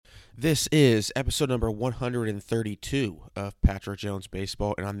This is episode number 132 of Patrick Jones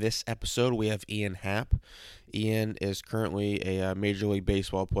Baseball, and on this episode we have Ian Happ. Ian is currently a Major League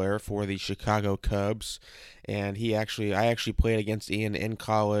Baseball player for the Chicago Cubs, and I actually played against Ian in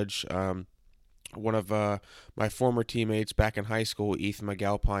college. One of my former teammates back in high school, Ethan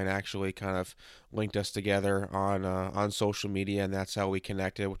McAlpine, actually kind of linked us together on social media, and that's how we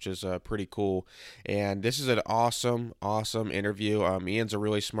connected, which is pretty cool. And this is an awesome interview. Ian's a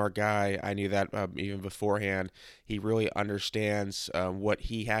really smart guy. I knew that even beforehand. He really understands what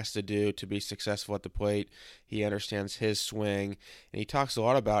he has to do to be successful at the plate. He understands his swing, and he talks a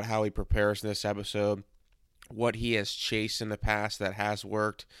lot about how he prepares in this episode, what he has chased in the past that has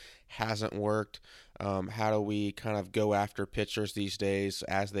worked, hasn't worked. How do we kind of go after pitchers these days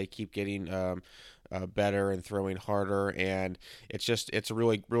as they keep getting better and throwing harder? And it's a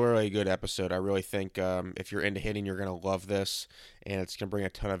really good episode. I really think if you're into hitting, you're going to love this, and it's going to bring a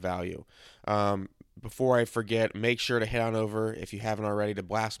ton of value. Before I forget, make sure to head on over, if you haven't already, to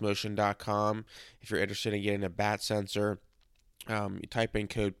blastmotion.com if you're interested in getting a bat sensor. You type in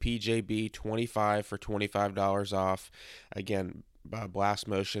code PJB25 for $25 off. Again, Blast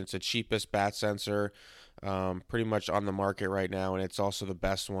Motion. It's the cheapest bat sensor pretty much on the market right now, and it's also the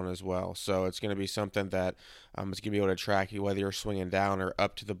best one as well. So it's going to be something that it's going to be able to track you whether you're swinging down or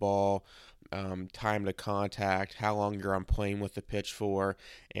up to the ball, time to contact, how long you're on plane with the pitch for,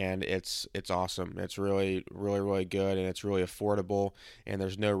 and it's awesome. It's really good, and it's really affordable, and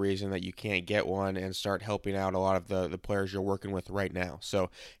there's no reason that you can't get one and start helping out a lot of the players you're working with right now. So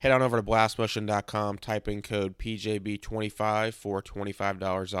head on over to blastmotion.com, type in code PJB25 for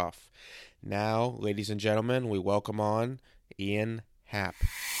 $25 off. Now, ladies and gentlemen, we welcome on Ian Happ.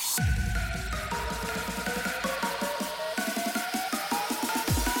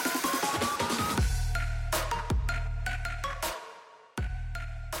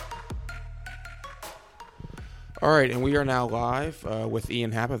 All right, and we are now live with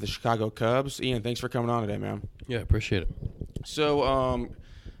Ian Happ of the Chicago Cubs. Ian, thanks for coming on today, man. Yeah, appreciate it. So,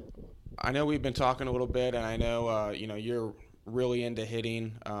 I know we've been talking a little bit, and I know you're really into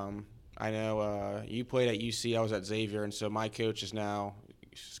hitting. I know you played at UC. I was at Xavier, and so my coach is now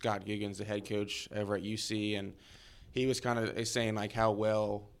Scott Giggins, the head coach over at UC, and he was kind of saying like how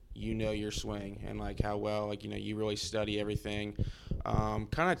well you know your swing and like how well you really study everything.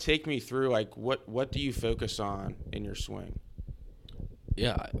 Kind of take me through like what do you focus on in your swing?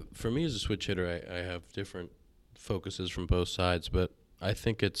 Yeah, for me as a switch hitter, I have different focuses from both sides, but I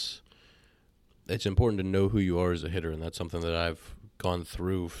think it's important to know who you are as a hitter, and that's something that I've gone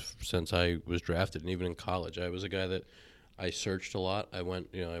through since I was drafted, and even in college. I was a guy that I searched a lot. I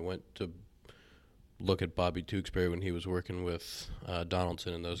went to look at Bobby Tewksbury when he was working with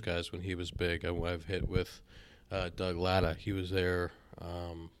Donaldson and those guys when he was big. I've hit with Doug Latta. He was there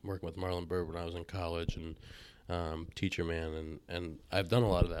working with Marlon Byrd when I was in college, and Teacher Man, and I've done a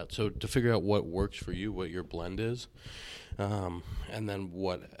lot of that. So to figure out what works for you, what your blend is, and then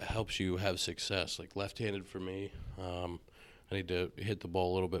what helps you have success. Like left-handed for me, I need to hit the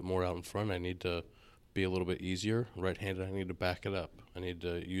ball a little bit more out in front. I need to be a little bit easier. Right-handed, I need to back it up. I need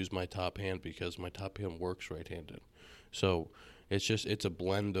to use my top hand because my top hand works right-handed. So it's a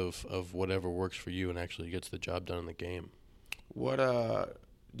blend of whatever works for you and actually gets the job done in the game. What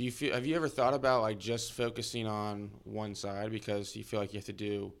do you feel? Have you ever thought about like just focusing on one side because you feel like you have to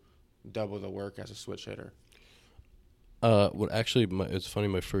do double the work as a switch hitter? Well, actually, it's funny.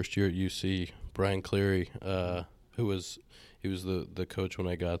 My first year at UC, Brian Cleary, he was the coach when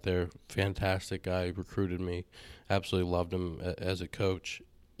I got there. Fantastic guy, recruited me. Absolutely loved him as a coach.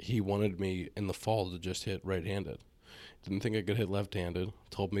 He wanted me in the fall to just hit right-handed. Didn't think I could hit left-handed.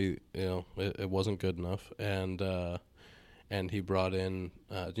 Told me, it wasn't good enough. And he brought in,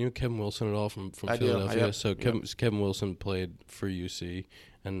 do you know Kevin Wilson at all from Philadelphia? Yep. So Kevin Wilson played for UC,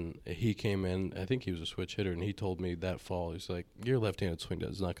 and he came in. I think he was a switch hitter, and he told me that fall, he's like, your left-handed swing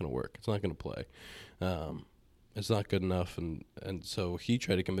is not going to work. It's not going to play. It's not good enough, and so he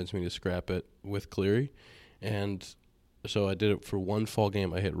tried to convince me to scrap it with Cleary, and so I did it for one fall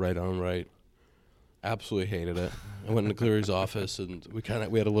game. I hit right on right. Absolutely hated it. I went into Cleary's office, and we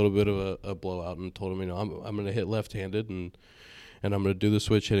had a little bit of a blowout, and told him, I'm going to hit left-handed, and I'm going to do the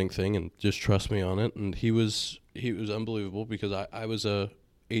switch hitting thing, and just trust me on it. And he was unbelievable because I was a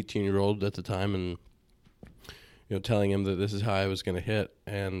 18-year-old at the time, and telling him that this is how I was going to hit,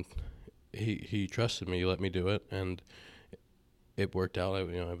 and he trusted me. He let me do it, and it worked out. I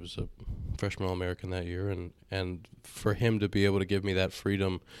was a freshman All-American that year, and for him to be able to give me that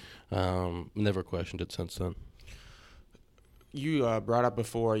freedom, never questioned it since then. You brought up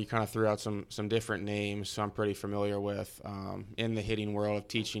before, you kind of threw out some different names, so I'm pretty familiar with in the hitting world of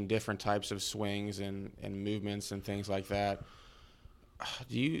teaching different types of swings and movements and things like that.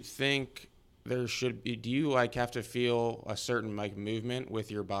 Do you think there should be, do you like have to feel a certain like movement with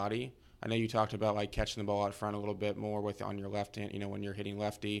your body? I know you talked about like catching the ball out front a little bit more with on your left hand, when you're hitting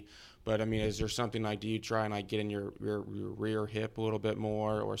lefty. But I mean, is there something like, do you try and like get in your rear hip a little bit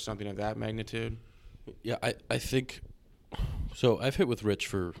more or something of that magnitude? Yeah, I think so. I've hit with Rich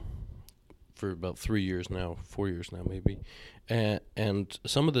for about 3 years now, 4 years now maybe, and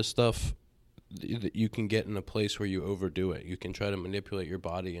some of the stuff that you can get in a place where you overdo it. You can try to manipulate your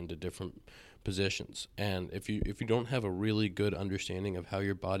body into different positions, and if you don't have a really good understanding of how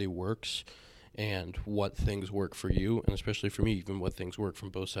your body works and what things work for you, and especially for me, even what things work from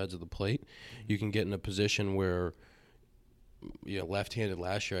both sides of the plate, you can get in a position where, left-handed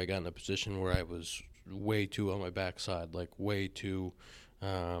last year, I got in a position where I was way too on my backside, like way too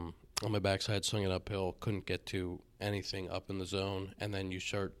on my backside, swinging uphill, couldn't get to anything up in the zone, and then you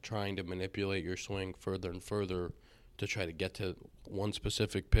start trying to manipulate your swing further and further to try to get to one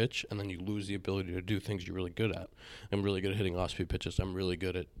specific pitch, and then you lose the ability to do things you're really good at. I'm really good at hitting off-speed pitches. I'm really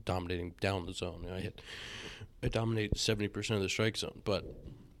good at dominating down the zone. I dominate 70% of the strike zone, but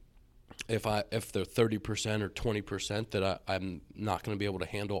if they're 30% or 20% that I'm not going to be able to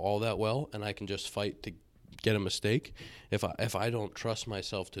handle all that well, and I can just fight to get a mistake, if I don't trust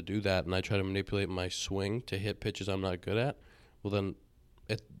myself to do that, and I try to manipulate my swing to hit pitches I'm not good at, well then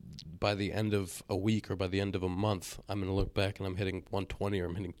by the end of a week or by the end of a month, I'm going to look back and I'm hitting 120 or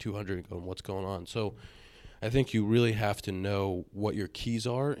I'm hitting 200 and going, what's going on? So I think you really have to know what your keys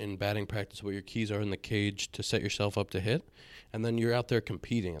are in batting practice, what your keys are in the cage to set yourself up to hit, and then you're out there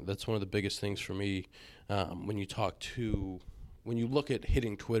competing. That's one of the biggest things for me when you look at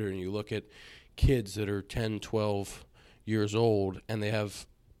hitting Twitter and you look at kids that are 10, 12 years old and they have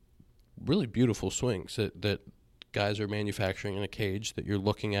really beautiful swings that guys are manufacturing in a cage that you're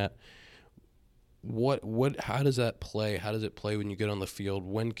looking at. How does that play? How does it play when you get on the field?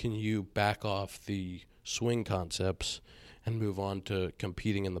 When can you back off the swing concepts and move on to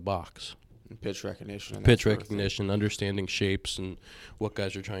competing in the box? Pitch recognition. Pitch recognition, understanding shapes and what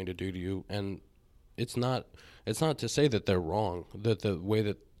guys are trying to do to you. And it's not to say that they're wrong, that the way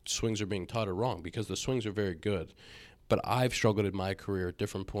that swings are being taught are wrong, because the swings are very good. But I've struggled in my career at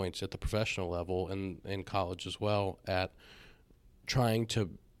different points at the professional level and in college as well at trying to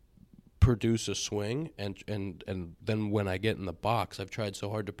produce a swing, and then when I get in the box, I've tried so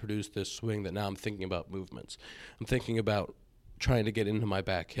hard to produce this swing that now I'm thinking about movements. I'm thinking about trying to get into my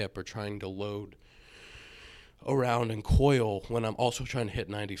back hip or trying to load around and coil when I'm also trying to hit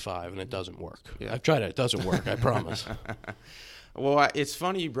 95, and it doesn't work. Yeah. I've tried it. It doesn't work, I promise. Well, it's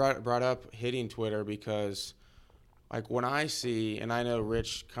funny you brought up hitting Twitter, because like when I see, and I know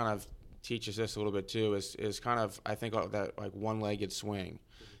Rich kind of teaches this a little bit too, is kind of, I think, that like one-legged swing.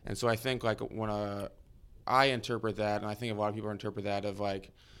 And so I think like when I interpret that, and I think a lot of people interpret that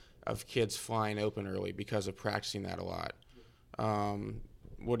of kids flying open early because of practicing that a lot.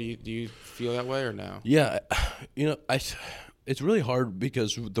 What do you feel that way or no? Yeah, it's really hard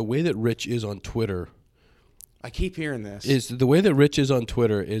because the way that Rich is on Twitter, I keep hearing this. Is the way that Rich is on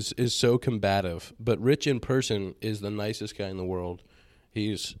Twitter is so combative, but Rich in person is the nicest guy in the world.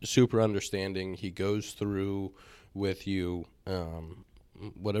 He's super understanding. He goes through with you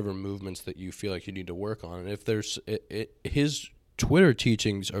whatever movements that you feel like you need to work on. And if there's his Twitter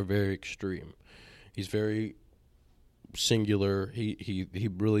teachings are very extreme. He's very singular. He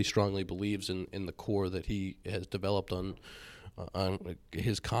really strongly believes in the core that he has developed on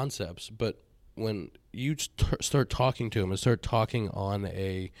his concepts. But when you start talking to him and start talking on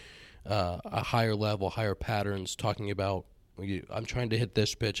a higher level, higher patterns, talking about I'm trying to hit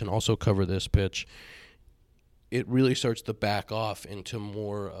this pitch and also cover this pitch, it really starts to back off into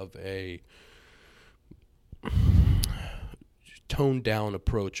more of a toned down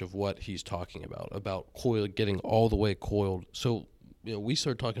approach of what he's talking about getting all the way coiled. So, we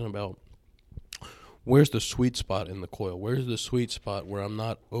start talking about where's the sweet spot in the coil? Where's the sweet spot where I'm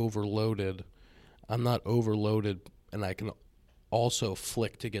not overloaded, and I can also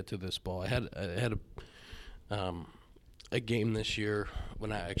flick to get to this ball. I had a game this year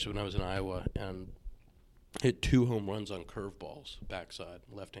when I was in Iowa and hit 2 home runs on curveballs, backside,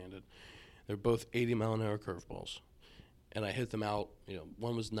 left-handed. They're both 80-mile-an-hour curveballs. And I hit them out,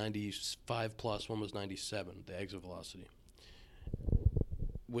 one was 95 plus, one was 97, the exit velocity,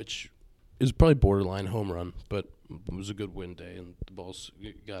 which is probably borderline home run, but it was a good wind day and the balls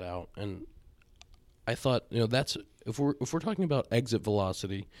got out. And I thought, that's if we're talking about exit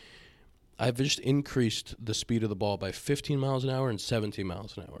velocity, I've just increased the speed of the ball by 15 miles an hour and 17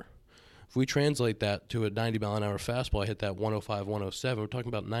 miles an hour. If we translate that to a 90-mile-an-hour fastball, I hit that 105, 107. We're talking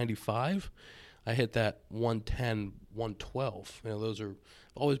about 95. I hit that 110, 112. Those are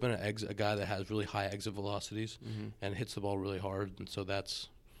always been a guy that has really high exit velocities and hits the ball really hard, and so that's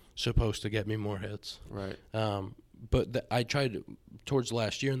supposed to get me more hits. Right. But I tried towards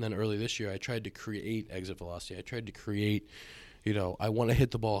last year and then early this year, I tried to create exit velocity. I tried to create, I want to hit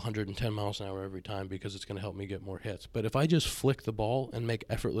the ball 110 miles an hour every time because it's going to help me get more hits. But if I just flick the ball and make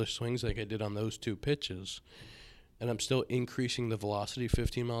effortless swings like I did on those 2 pitches, and I'm still increasing the velocity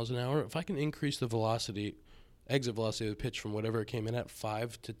 15 miles an hour, if I can increase the velocity, exit velocity of the pitch from whatever it came in at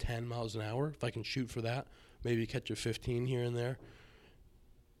 5 to 10 miles an hour, if I can shoot for that, maybe catch a 15 here and there,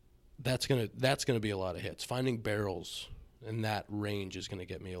 that's gonna be a lot of hits. Finding barrels in that range is gonna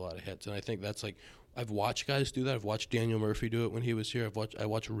get me a lot of hits, and I think that's like I've watched guys do that. I've watched Daniel Murphy do it when he was here. I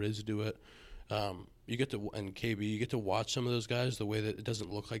watched Riz do it. You get to watch some of those guys the way that it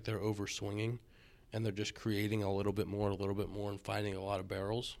doesn't look like they're over swinging, and they're just creating a little bit more, and finding a lot of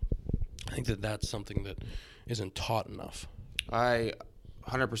barrels. I think that's something that isn't taught enough. I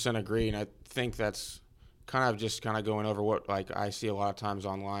 100% agree, and I think that's kind of going over what I see a lot of times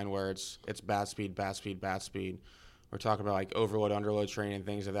online where it's bat speed. We're talking about overload, underload training and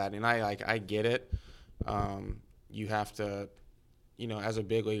things of that, and I get it. You have to, as a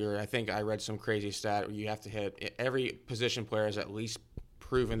big leaguer, I think I read some crazy stat where you have to hit every position player has at least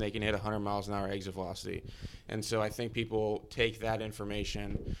proven they can hit 100 miles an hour exit velocity, and so I think people take that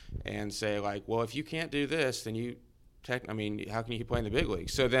information and say well, if you can't do this, then how can you keep playing the big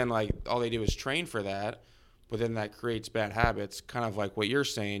leagues? So then all they do is train for that. But then that creates bad habits, kind of like what you're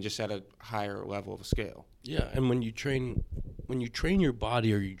saying, just at a higher level of a scale. Yeah, and when you train your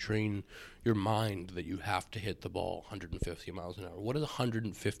body or you train your mind that you have to hit the ball 150 miles an hour, what does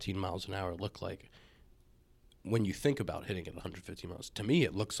 115 miles an hour look like when you think about hitting it 150 miles? To me,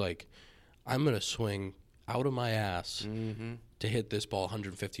 it looks like I'm going to swing out of my ass to hit this ball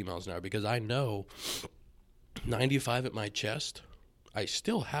 150 miles an hour because I know 95 at my chest, I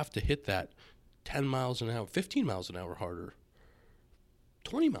still have to hit that 10 miles an hour, 15 miles an hour harder,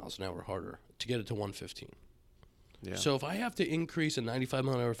 20 miles an hour harder to get it to 115. Yeah. So if I have to increase a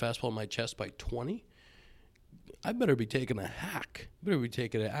 95-mile-an-hour fastball in my chest by 20, I better be taking a hack. I better be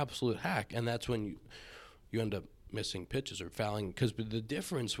taking an absolute hack, and that's when you end up missing pitches or fouling. Because the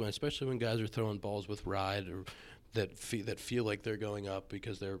difference, especially when guys are throwing balls with ride or that feel like they're going up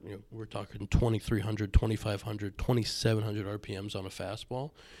because they're we're talking 2,300, 2,500, 2,700 RPMs on a fastball.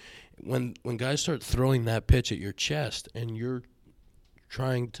 When guys start throwing that pitch at your chest and you're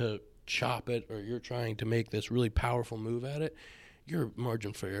trying to chop it or you're trying to make this really powerful move at it, your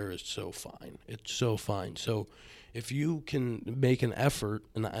margin for error is so fine. It's so fine. So if you can make an effort,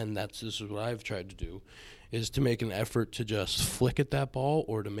 and this is what I've tried to do, is to make an effort to just flick at that ball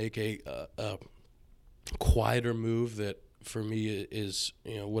or to make a quieter move that for me is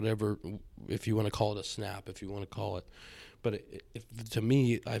whatever, if you want to call it a snap, if you want to call it. But to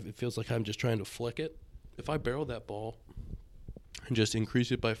me, it feels like I'm just trying to flick it. If I barrel that ball and just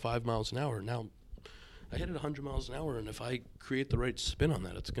increase it by 5 miles an hour, now I hit it 100 miles an hour, and if I create the right spin on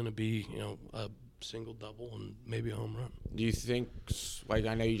that, it's going to be a single, double, and maybe a home run. Do you think,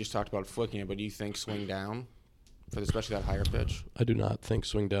 I know you just talked about flicking it, but do you think swing down, especially that higher pitch? I do not think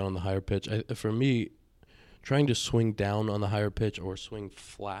swing down on the higher pitch. For me, trying to swing down on the higher pitch or swing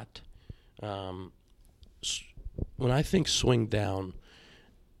flat, when I think swing down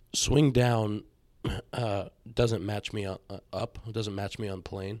doesn't match me up. It doesn't match me on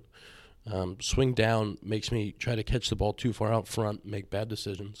plane. Swing down makes me try to catch the ball too far out front, make bad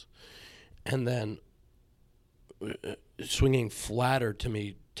decisions. And then swinging flatter to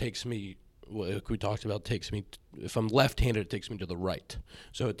me takes me, like we talked about, if I'm left-handed, it takes me to the right.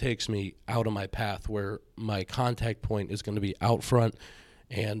 So it takes me out of my path where my contact point is going to be out front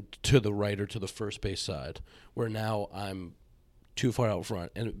and to the right or to the first base side, where now I'm too far out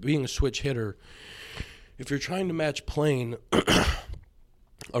front. And being a switch hitter, if you're trying to match plane,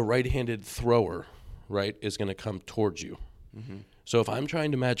 a right-handed thrower, right, is going to come towards you. Mm-hmm. So if I'm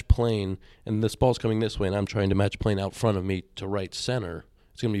trying to match plane and this ball's coming this way and I'm trying to match plane out front of me to right center,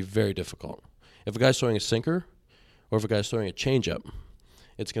 it's going to be very difficult. If a guy's throwing a sinker or if a guy's throwing a changeup,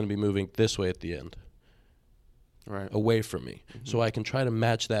 it's going to be moving this way at the end. Right. Away from me. Mm-hmm. So I can try to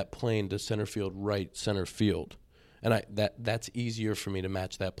match that plane to center field, right center field. And that's easier for me to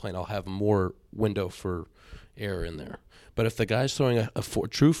match that plane. I'll have more window for error in there. But if the guy's throwing a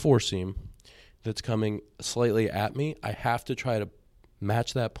true four-seam that's coming slightly at me, I have to try to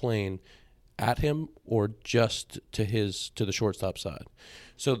match that plane at him or just to the shortstop side.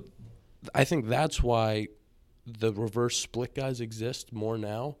 So I think that's why the reverse split guys exist more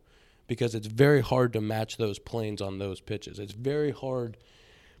now, because it's very hard to match those planes on those pitches. It's very hard.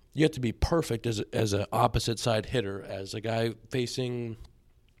 You have to be perfect as an opposite side hitter, as a guy facing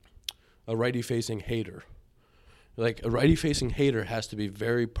a righty facing hater. Like, a righty facing hater has to be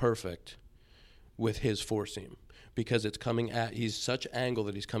very perfect with his four seam, because it's coming at, he's such angle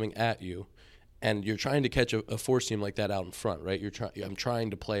that he's coming at you, and you're trying to catch a four seam like that out in front, right? I'm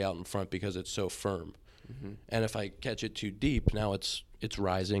trying to play out in front because it's so firm. Mm-hmm. And if I catch it too deep, now it's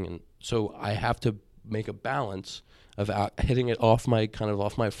rising, and so I have to make a balance of hitting it off my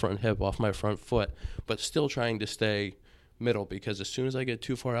front hip, off my front foot, but still trying to stay middle, because as soon as I get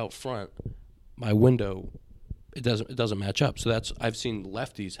too far out front, my window, it doesn't match up. So I've seen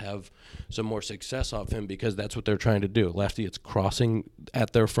lefties have some more success off him, because that's what they're trying to do. Lefty, it's crossing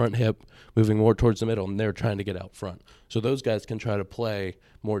at their front hip, moving more towards the middle, and they're trying to get out front. So those guys can try to play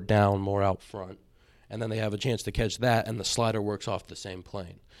more down, more out front, and then they have a chance to catch that, and the slider works off the same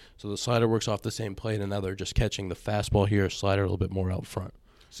plane. So the slider works off the same plane, and now they're just catching the fastball here, slider a little bit more out front.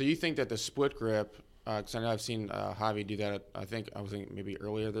 So you think that the split grip, because I know I've seen Javi do that, I think maybe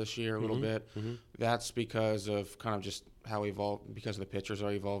earlier this year a little bit. Mm-hmm. That's because of kind of just how because the pitchers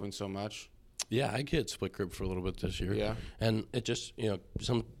are evolving so much? Yeah, I get split grip for a little bit this year. Yeah. And it just,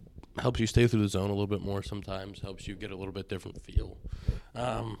 some helps you stay through the zone a little bit more sometimes, helps you get a little bit different feel.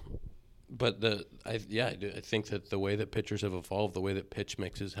 But I think that the way that pitchers have evolved, the way that pitch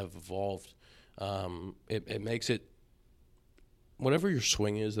mixes have evolved, it makes it, whatever your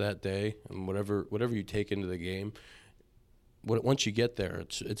swing is that day, and whatever you take into the game, once you get there,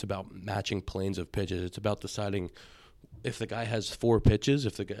 it's about matching planes of pitches. It's about deciding if the guy has four pitches,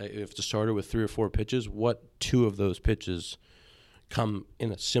 if the starter with 3 or 4 pitches, what 2 of those pitches come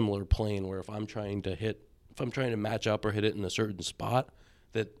in a similar plane, where if I'm trying to match up or hit it in a certain spot,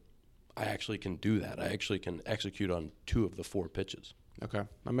 that I actually can do that. I actually can execute on 2 of the 4 pitches. Okay,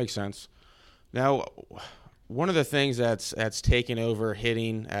 that makes sense. Now, one of the things that's taken over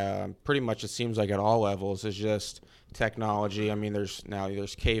hitting, pretty much it seems like at all levels, is just technology. I mean, there's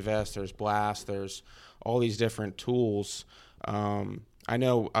K-Vest, there's Blast, there's all these different tools. I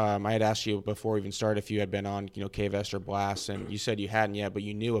know I had asked you before we even started if you had been on K-Vest or Blast, and you said you hadn't yet, but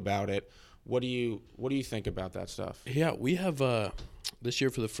you knew about it. What do you think about that stuff? Yeah, we have this year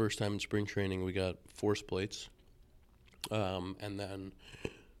for the first time in spring training, we got force plates, and then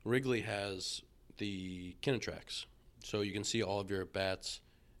Wrigley has the Kinetrax, so you can see all of your at bats,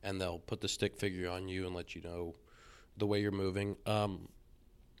 and they'll put the stick figure on you and let you know the way you're moving.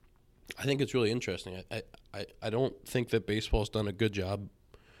 I think it's really interesting. I don't think that baseball's done a good job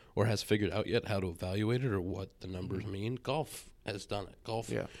or has figured out yet how to evaluate it or what the numbers mean. Golf has done it. Golf,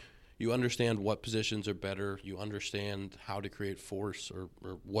 yeah. You understand what positions are better. You understand how to create force, or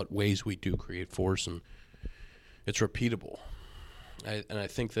what ways we do create force, and it's repeatable. And I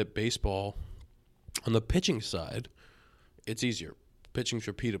think that baseball, on the pitching side, it's easier. Pitching's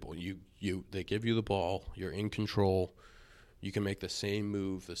repeatable. They give you the ball. You're in control. You can make the same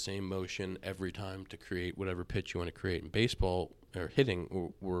move, the same motion every time to create whatever pitch you want to create. In baseball, or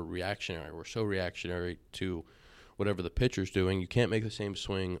hitting, we're reactionary. We're so reactionary to whatever the pitcher's doing. You can't make the same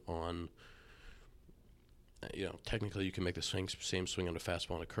swing on, technically you can make the same swing on a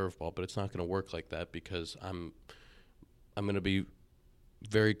fastball and a curveball, but it's not going to work like that, because I'm going to be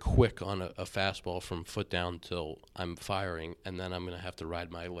very quick on a fastball from foot down till I'm firing, and then I'm going to have to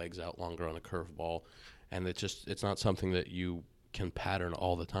ride my legs out longer on a curveball, and it's not something that you can pattern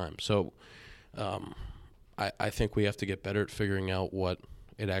all the time. So I think we have to get better at figuring out what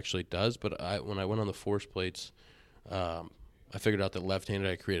it actually does. But when I went on the force plates, I figured out that left-handed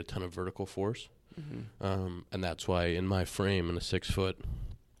I create a ton of vertical force, and that's why in my frame, in a 6-foot,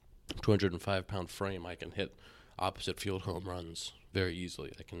 205-pound frame, I can hit opposite field home runs very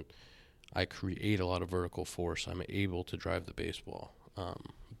easily. I create a lot of vertical force. I'm able to drive the baseball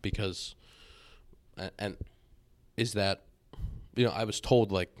because, and is that, I was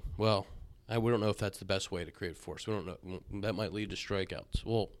told we don't know if that's the best way to create force. We don't know. That might lead to strikeouts.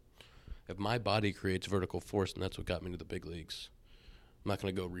 Well, if my body creates vertical force, and that's what got me to the big leagues, I'm not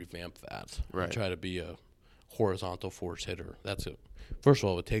going to go revamp that. Right. And try to be a horizontal force hitter. That's it. First of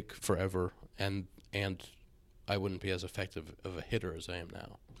all, it would take forever, and I wouldn't be as effective of a hitter as I am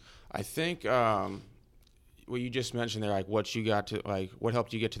now. I think what you just mentioned there, what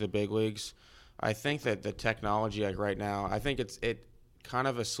helped you get to the big leagues. I think that the technology, right now, I think it's kind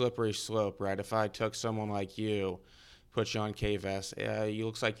of a slippery slope, right? If I took someone like you, put you on K-Vest, you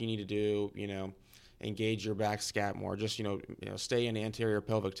looks like you need to do, engage your back scat more, just stay in the anterior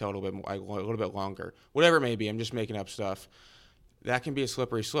pelvic tilt a little bit longer, whatever it may be. I'm just making up stuff. that can be a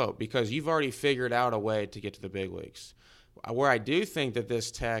slippery slope because you've already figured out a way to get to the big leagues. Where I do think that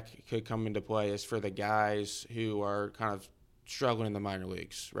this tech could come into play is for the guys who are kind of struggling in the minor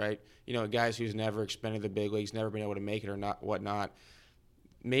leagues, right? You know, guys who's never expanded the big leagues, never been able to make it or not, whatnot.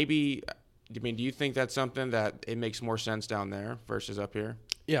 Maybe, I mean, do you think that's something that it makes more sense down there versus up here?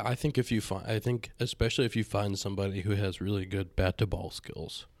 Yeah, I think especially if you find somebody who has really good bat to ball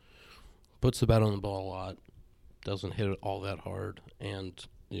skills, puts the bat on the ball a lot, doesn't hit it all that hard, and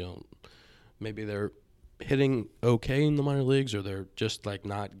maybe they're hitting okay in the minor leagues, or they're just like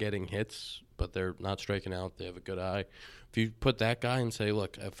not getting hits, but they're not striking out. They have a good eye. If you put that guy and say,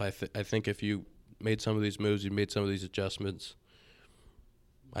 look, if I think if you made some of these moves, you made some of these adjustments,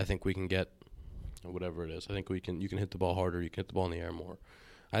 I think we can get whatever it is. I think you can hit the ball harder. You can hit the ball in the air more.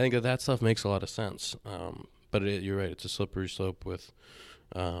 I think that stuff makes a lot of sense. But you're right. It's a slippery slope with,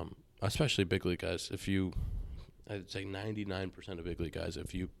 especially big league guys. I'd say 99% of big league guys,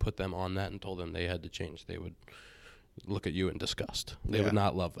 if you put them on that and told them they had to change, they would look at you in disgust. They would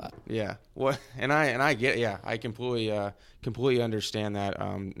not love that. Yeah. Well, and I get, I completely understand that.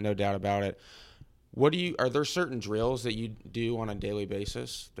 No doubt about it. Are there certain drills that you do on a daily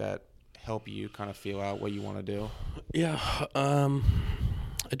basis that help you kind of feel out what you want to do? Yeah.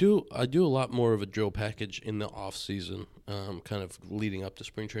 I do a lot more of a drill package in the off season, kind of leading up to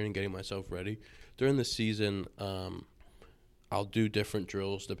spring training, getting myself ready. During the season, I'll do different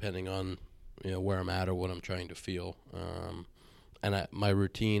drills depending on where I'm at or what I'm trying to feel. And my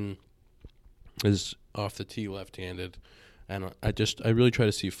routine is off the tee left-handed, and I really try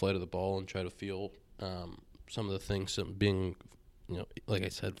to see flight of the ball and try to feel some of the things being, like I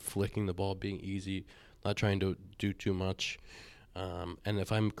said, flicking the ball, being easy, not trying to do too much. And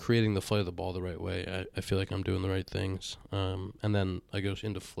if I'm creating the flight of the ball the right way, I feel like I'm doing the right things. And then I go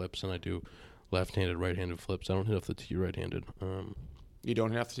into flips and I do left-handed, right-handed flips. I don't hit off the tee right-handed. You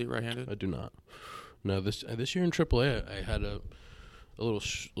don't have to tee right-handed? I do not. No, this year in AAA, I had a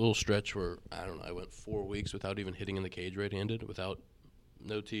little stretch where I went 4 weeks without even hitting in the cage right-handed, without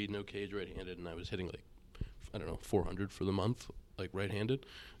no tee, no cage right-handed, and I was hitting 400 for the month, right-handed.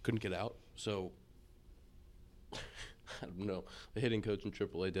 Couldn't get out, so I don't know. The hitting coach in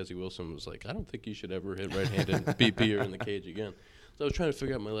AAA, Desi Wilson, was like, I don't think you should ever hit right-handed BP or in the cage again. So I was trying to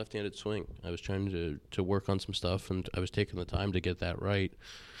figure out my left-handed swing. I was trying to work on some stuff, and I was taking the time to get that right.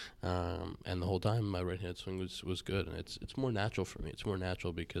 And the whole time, my right-handed swing was good. And it's more natural for me. It's more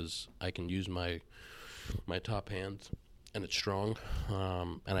natural because I can use my top hand, and it's strong.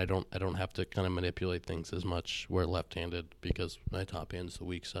 And I don't have to kind of manipulate things as much where left-handed, because my top hand's the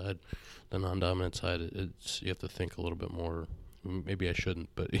weak side. The non-dominant side, you have to think a little bit more. Maybe I shouldn't,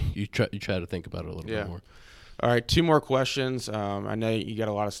 but you try to think about it a little bit more. All right, 2 more questions. I know you got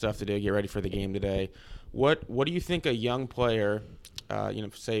a lot of stuff to do. Get ready for the game today. What do you think a young player,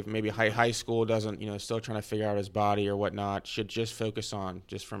 say maybe high school, doesn't, still trying to figure out his body or whatnot, should just focus on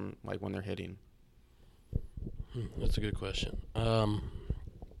just from when they're hitting? That's a good question.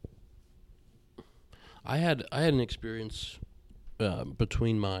 I had an experience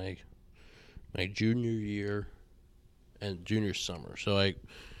between my junior year and junior summer. So I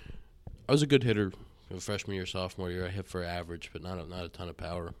was a good hitter. Freshman year, sophomore year, I hit for average, but not a ton of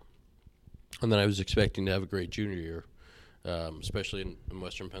power. And then I was expecting to have a great junior year, especially in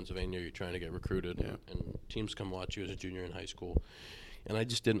Western Pennsylvania. You're trying to get recruited, and teams come watch you as a junior in high school. And I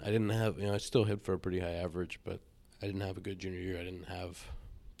just didn't have, I still hit for a pretty high average, but I didn't have a good junior year. I didn't have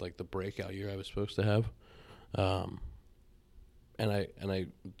the breakout year I was supposed to have.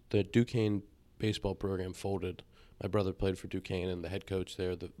 The Duquesne baseball program folded. My brother played for Duquesne, and the head coach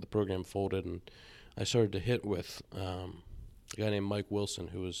there, the program folded, and I started to hit with a guy named Mike Wilson,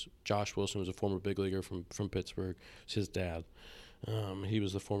 Josh Wilson, was a former big leaguer from Pittsburgh. It's his dad. He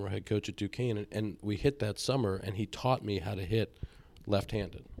was the former head coach at Duquesne, and we hit that summer, and he taught me how to hit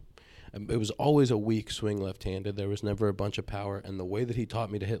left-handed. It was always a weak swing left-handed. There was never a bunch of power, and the way that he taught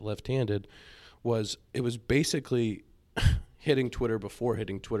me to hit left-handed was basically hitting Twitter before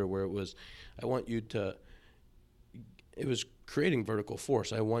hitting Twitter, where it was creating vertical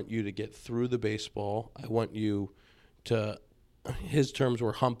force. I want you to get through the baseball. I want you to, his terms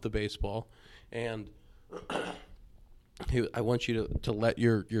were hump the baseball, and I want you to let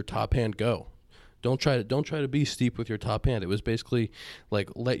your top hand go. Don't try to be steep with your top hand. It was basically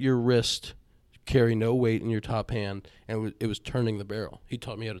let your wrist carry no weight in your top hand, and it was turning the barrel. He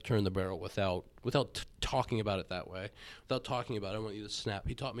taught me how to turn the barrel without talking about it that way. Without talking about it, I want you to snap.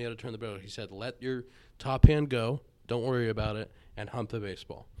 He taught me how to turn the barrel. He said, let your top hand go. Don't worry about it, and hump the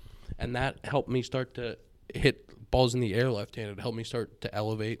baseball. And that helped me start to hit balls in the air left-handed. It helped me start to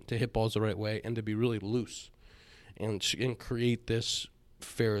elevate, to hit balls the right way, and to be really loose. and create this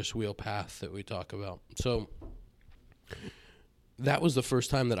Ferris wheel path that we talk about. So that was the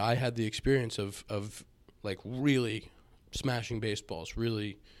first time that I had the experience of like really smashing baseballs,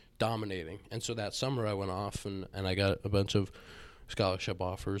 really dominating. And so that summer I went off and I got a bunch of scholarship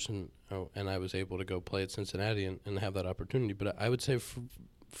offers, and I was able to go play at Cincinnati and have that opportunity. But I would say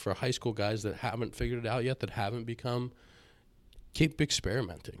for high school guys that haven't figured it out yet, that haven't keep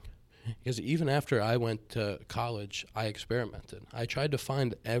experimenting. Because even after I went to college, I experimented. I tried to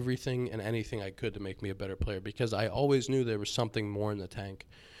find everything and anything I could to make me a better player, because I always knew there was something more in the tank.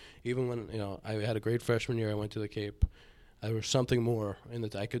 Even when I had a great freshman year, I went to the Cape. There was something more in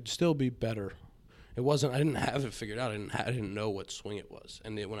the I could still be better. It wasn't. I didn't have it figured out. I didn't know what swing it was.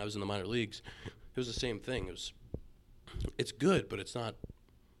 And when I was in the minor leagues, it was the same thing. It's good, but it's not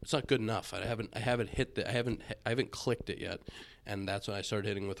good enough. I haven't clicked it yet. And that's when I started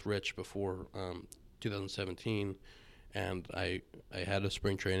hitting with Rich before 2017, and I had a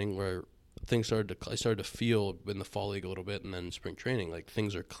spring training where I started to feel in the fall league a little bit, and then spring training, like,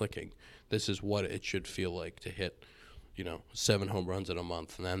 things are clicking. This is what it should feel like to hit, 7 home runs in a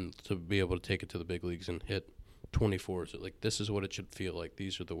month, and then to be able to take it to the big leagues and hit 24. So, like, this is what it should feel like.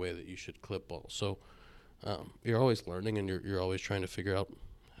 These are the way that you should clip balls. So you're always learning, and you're always trying to figure out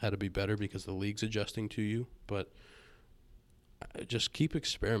how to be better because the league's adjusting to you, but just keep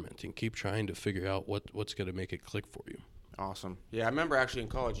experimenting, keep trying to figure out what's going to make it click for you. Awesome. Yeah, I remember actually in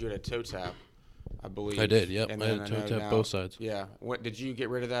college you had a toe tap, I believe. I did, yep. And I had a toe tap both sides. Yeah. What did you get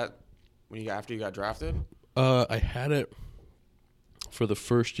rid of that after you got drafted? I had it for the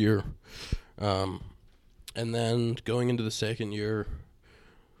first year. And then going into the second year,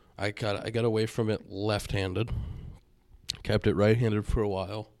 I got away from it left-handed. Kept it right-handed for a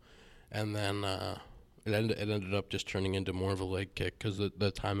while. And then it ended up just turning into more of a leg kick because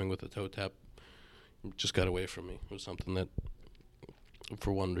the timing with the toe tap just got away from me. It was something that,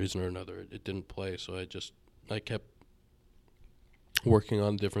 for one reason or another, it didn't play. So I kept working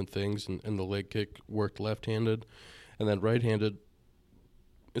on different things, and the leg kick worked left-handed. And then right-handed,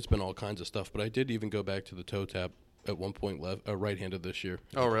 it's been all kinds of stuff. But I did even go back to the toe tap at one point right-handed this year.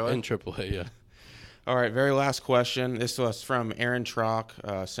 Oh, really? In AAA, yeah. All right, very last question. This was from Aaron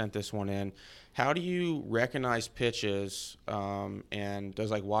Trock, sent this one in. How do you recognize pitches, and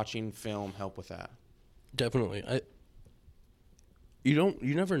does watching film help with that? Definitely. You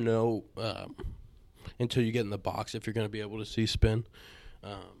never know until you get in the box if you're going to be able to see spin.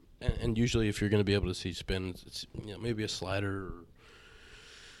 And usually if you're going to be able to see spin, it's maybe a slider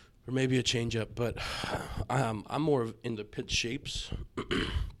or maybe a changeup, but I'm more into pitch shapes.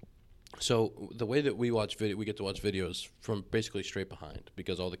 So the way that we watch video, we get to watch videos from basically straight behind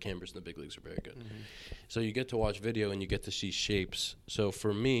because all the cameras in the big leagues are very good. Mm-hmm. So you get to watch video and you get to see shapes. So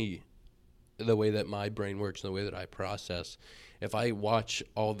for me, the way that my brain works and the way that I process, if I watch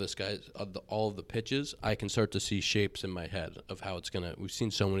all of the pitches, I can start to see shapes in my head of how it's going to – we've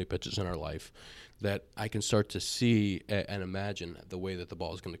seen so many pitches in our life that I can start to see and imagine the way that the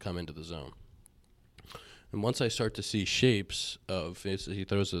ball is going to come into the zone. And once I start to see shapes of he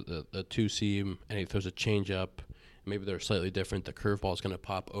throws a two-seam and he throws a changeup, maybe they're slightly different. The curveball is going to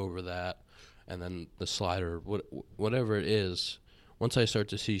pop over that, and then the slider, whatever it is. Once I start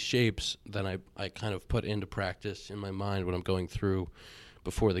to see shapes, then I kind of put into practice in my mind what I'm going through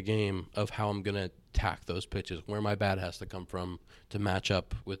before the game of how I'm going to attack those pitches, where my bat has to come from to match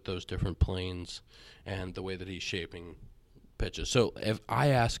up with those different planes and the way that he's shaping pitches. So if I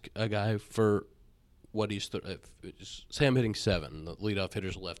ask a guy for what say I'm hitting 7, the leadoff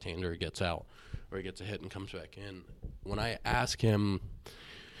hitter's left-hander gets out, or he gets a hit and comes back in. When I ask him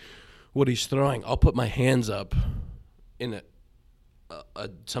what he's throwing, I'll put my hands up in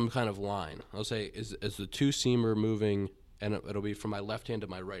some kind of line. I'll say, is the two-seamer moving, and it'll be from my left hand to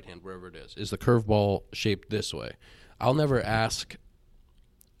my right hand, wherever it is. Is the curveball shaped this way? I'll never ask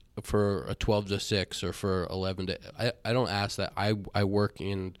for a 12-6 or for 11 to. I don't ask that. I work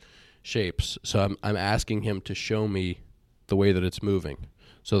in shapes, so I'm asking him to show me the way that it's moving,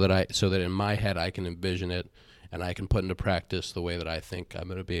 so that in my head I can envision it and I can put into practice the way that I think I'm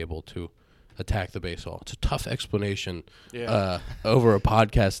going to be able to attack the baseball. It's a tough explanation over a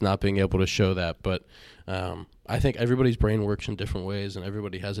podcast, not being able to show that, but I think everybody's brain works in different ways, and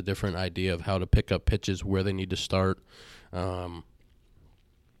everybody has a different idea of how to pick up pitches, where they need to start. But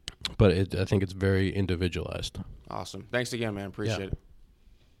I think it's very individualized. Awesome. Thanks again, man. Appreciate it.